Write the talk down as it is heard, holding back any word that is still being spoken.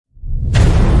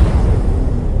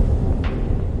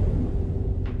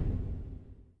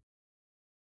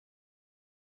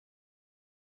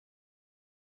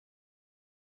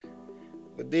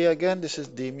Good day again, this is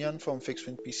Damian from Fixed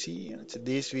PC, and in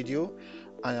today's video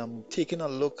I am taking a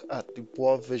look at the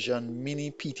Boavision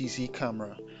mini PTZ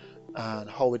camera and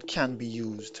how it can be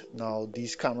used. Now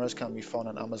these cameras can be found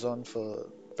on Amazon for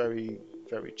very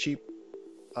cheap,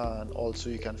 and also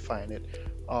you can find it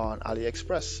on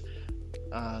AliExpress.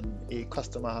 And a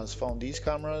customer has found these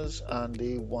cameras and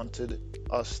they wanted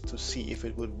us to see if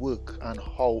it would work and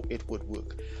how it would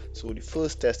work. So the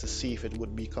first test to see if it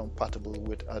would be compatible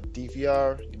with a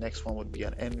DVR. The next one would be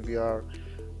an NVR,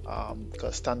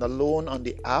 because standalone on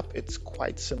the app, it's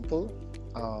quite simple.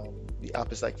 The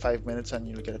app is like 5 minutes and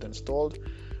you'll get it installed.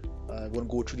 I won't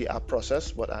go through the app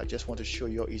process, but I just want to show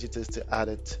you how easy it is to add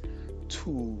it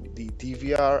to the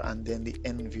DVR and then the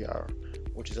NVR,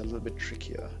 which is a little bit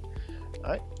trickier.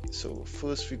 Alright, so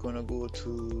first we're going to go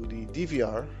to the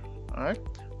DVR. Alright,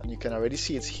 and you can already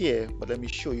see it's here, but let me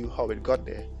show you how it got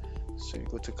there. So you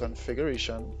go to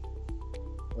configuration.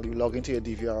 Well, you log into your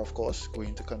DVR, of course, go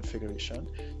into configuration,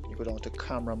 you go down to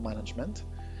camera management,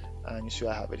 and you see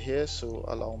I have it here. So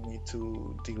allow me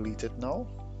to delete it now.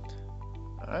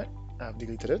 Alright, I've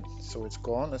deleted it, so it's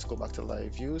gone. Let's go back to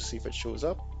live view, see if it shows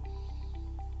up.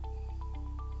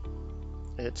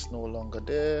 It's no longer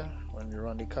there. When we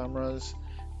run the cameras,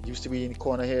 it used to be in the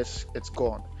corner here, it's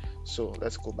gone. So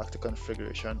let's go back to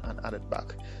configuration and add it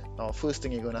back. Now first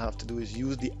thing you're going to have to do is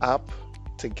use the app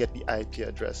to get the IP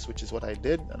address, which is what I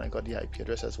did, and I got the IP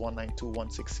address as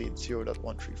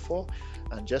 192.168.0.134.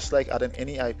 and just like adding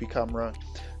any IP camera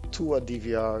to a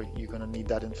DVR, you're going to need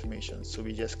that information. So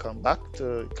we just come back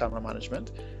to camera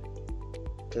management,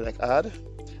 click add.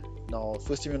 Now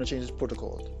first thing we're going to change is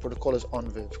protocol. The protocol is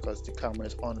OnViv because the camera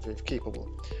is OnViv capable.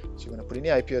 So you're going to put in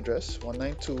the IP address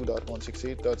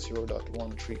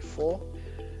 192.168.0.134,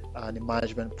 and the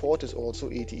management port is also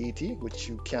 8080, which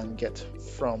you can get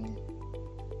from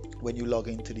when you log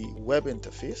into the web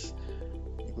interface.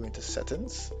 You go into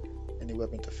settings, in the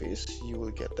web interface you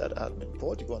will get that admin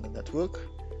port. You go on the network,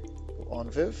 go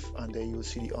OnViv, and there you will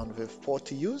see the OnViv port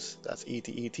to use. That's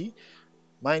 8080.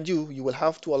 Mind you, you will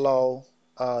have to allow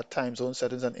time zone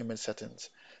settings and image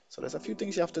settings. So there's a few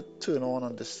things you have to turn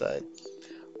on this side.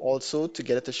 Also, to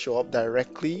get it to show up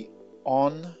directly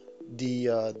on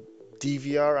the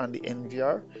DVR and the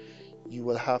NVR, you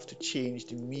will have to change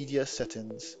the media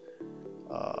settings.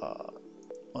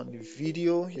 On the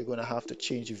video, you're going to have to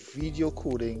change the video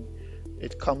coding.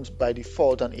 It comes by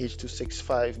default on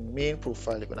H.265 main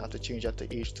profile. You're going to have to change that to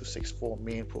H.264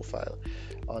 main profile.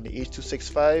 On the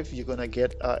H.265, you're going to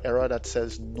get an error that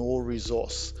says no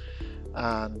resource,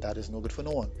 and that is no good for no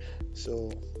one.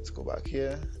 So let's go back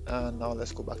here, and now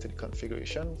let's go back to the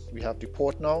configuration. We have the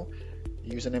port now.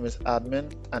 The username is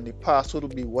admin, and the password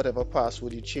will be whatever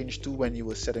password you changed to when you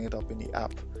were setting it up in the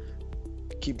app.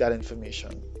 Keep that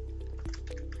information.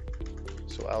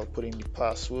 So I'll put in the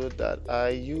password that I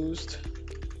used.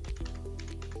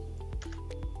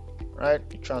 Right,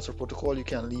 the transfer protocol you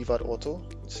can leave at auto,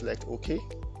 select OK.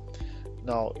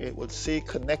 Now it will say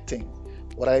connecting.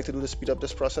 What I like to do to speed up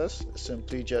this process is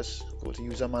simply just go to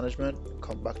user management,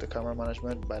 come back to camera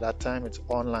management. By that time it's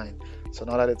online. So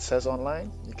now that it says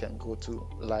online, you can go to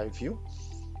live view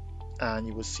and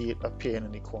you will see it appearing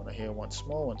in the corner here once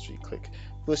more. Once we click,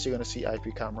 first you're going to see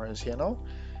IP cameras here now,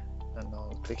 and now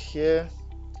click here,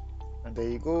 and there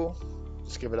you go.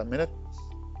 Just give it a minute.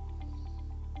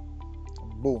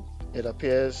 Boom, it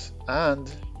appears,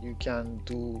 and you can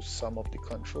do some of the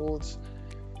controls.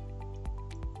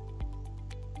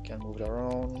 You can move it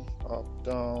around, up,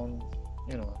 down,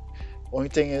 you know. Only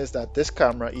thing is that this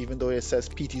camera, even though it says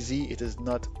PTZ, it is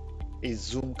not a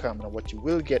zoom camera. What you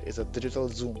will get is a digital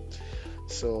zoom,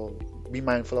 so be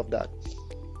mindful of that.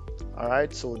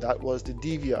 Alright, so that was the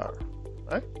DVR.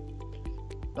 Right,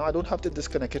 now I don't have to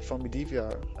disconnect it from the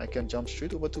DVR. I can jump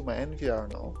straight over to my NVR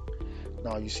now.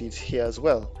 Now you see it's here as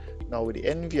well. Now with the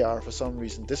NVR, for some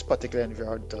reason this particular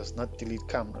NVR does not delete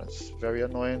cameras. Very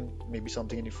annoying. Maybe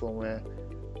something in the firmware,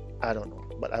 I don't know,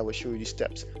 but I will show you the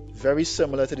steps. Very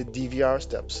similar to the DVR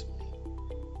steps.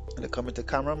 And I come into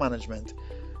camera management.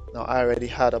 Now I already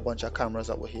had a bunch of cameras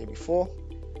that were here before.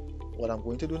 What I'm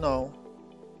going to do now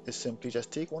is simply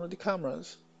just take one of the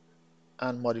cameras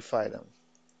and modify them.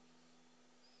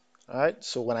 Alright,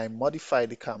 so when I modify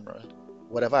the camera,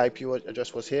 whatever IP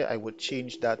address was here, I would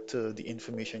change that to the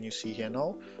information you see here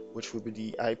now, which will be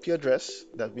the IP address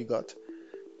that we got.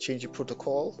 Change the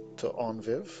protocol to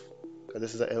OnViv, because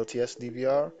this is a LTS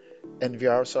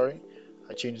NVR, sorry.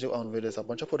 I changed it to OnViv. There's a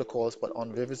bunch of protocols, but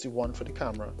OnViv is the one for the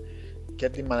camera.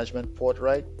 Get the management port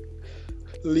right.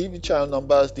 Leave the channel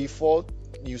number as default.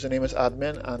 Username is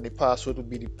admin, and the password will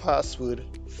be the password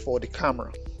for the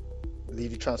camera.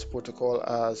 leave the transfer protocol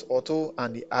as auto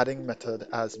and the adding method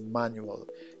as manual.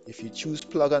 If you choose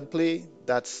plug and play,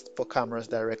 that's for cameras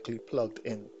directly plugged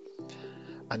in.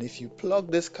 And if you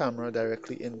plug this camera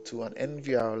directly into an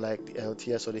NVR like the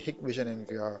LTS or the Hikvision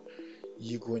NVR,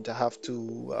 you're going to have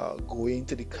to go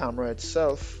into the camera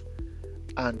itself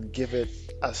and give it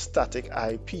a static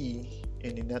IP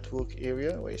in the network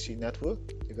area where you see network.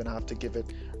 You're going to have to give it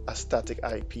a static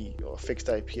IP or fixed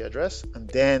IP address, and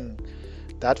then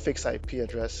that fixed IP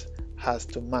address has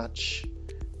to match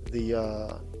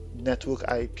the network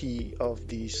IP of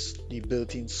the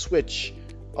built-in switch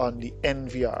on the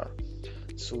NVR.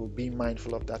 So be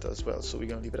mindful of that as well. So we're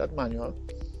going to leave it at manual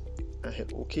and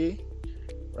hit OK,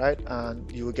 right?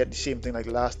 And you will get the same thing like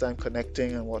last time,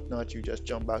 connecting and whatnot. You just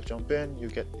jump back, jump in, you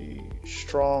get the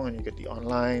strong and you get the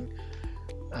online,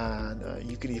 and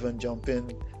you could even jump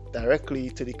in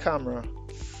directly to the camera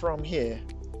from here.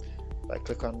 If I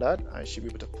click on that, I should be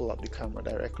able to pull up the camera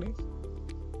directly,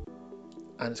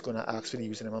 and it's going to ask for the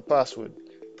username and password.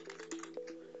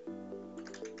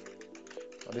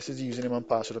 Now this is the username and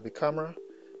password of the camera.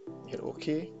 Hit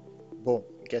OK. Boom,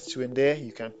 it gets you in there.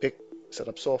 You can pick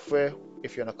setup software.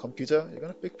 If you're on a computer, you're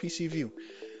going to pick PC view.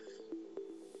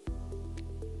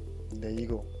 And there you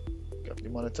go. Got the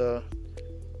monitor.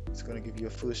 It's going to give you a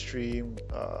first stream.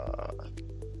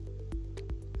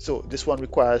 So this one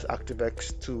requires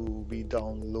ActiveX to be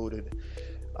downloaded.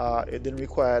 It didn't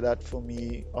require that for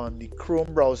me on the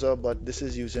Chrome browser, but this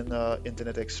is using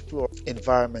Internet Explorer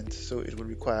environment, so it will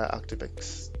require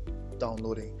ActiveX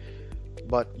downloading.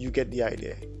 But you get the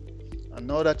idea. And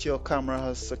now that your camera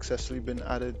has successfully been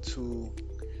added to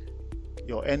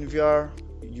your NVR,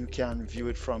 you can view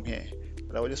it from here.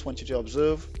 But I just want you to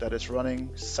observe that it's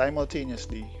running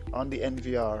simultaneously on the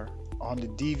NVR, on the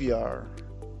DVR,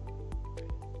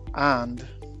 and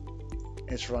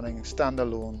it's running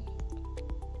standalone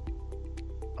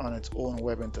on its own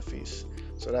web interface.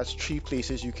 So that's 3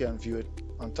 places you can view it.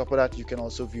 On top of that, you can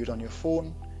also view it on your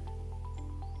phone.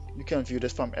 You can view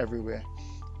this from everywhere.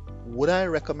 Would I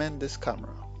recommend this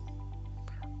camera?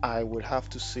 I would have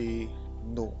to say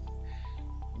no.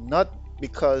 Not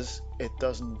because it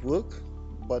doesn't work,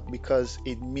 but because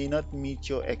it may not meet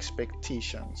your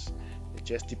expectations. It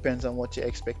just depends on what your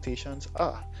expectations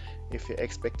are. If your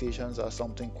expectations are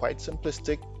something quite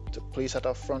simplistic, to place at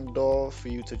a front door for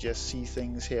you to just see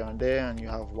things here and there, and you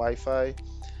have Wi-Fi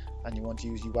and you want to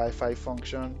use the Wi-Fi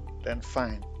function, then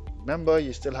fine. Remember,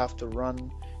 you still have to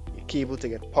run your cable to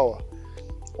get power,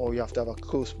 or you have to have a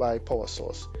close by power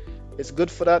source. It's good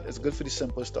for that. It's good for the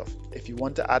simple stuff. If you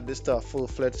want to add this to a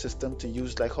full-fledged system to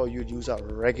use like how you'd use a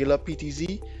regular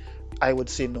PTZ, I would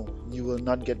say no. You will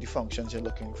not get the functions you're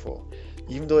looking for.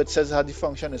 Even though it says it had the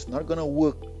function, it's not going to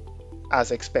work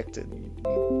as expected.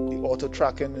 The auto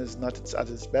tracking is not at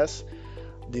its best.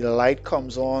 The light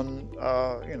comes on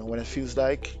when it feels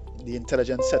like. The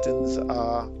intelligence settings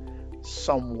are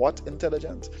somewhat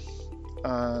intelligent,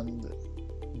 and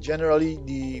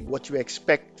generally what you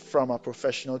expect from a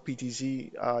professional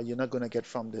PTZ you're not going to get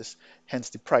from this, hence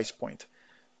the price point.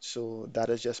 So that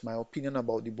is just my opinion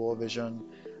about the Boavision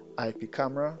IP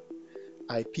camera,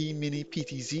 IP Mini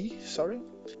PTZ, sorry.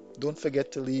 Don't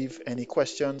forget to leave any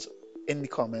questions in the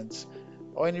comments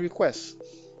or any requests.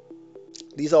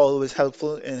 These are always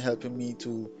helpful in helping me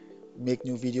to make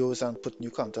new videos and put new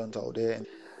content out there.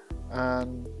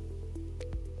 And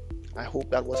I hope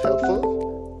that was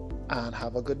helpful, and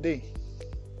have a good day.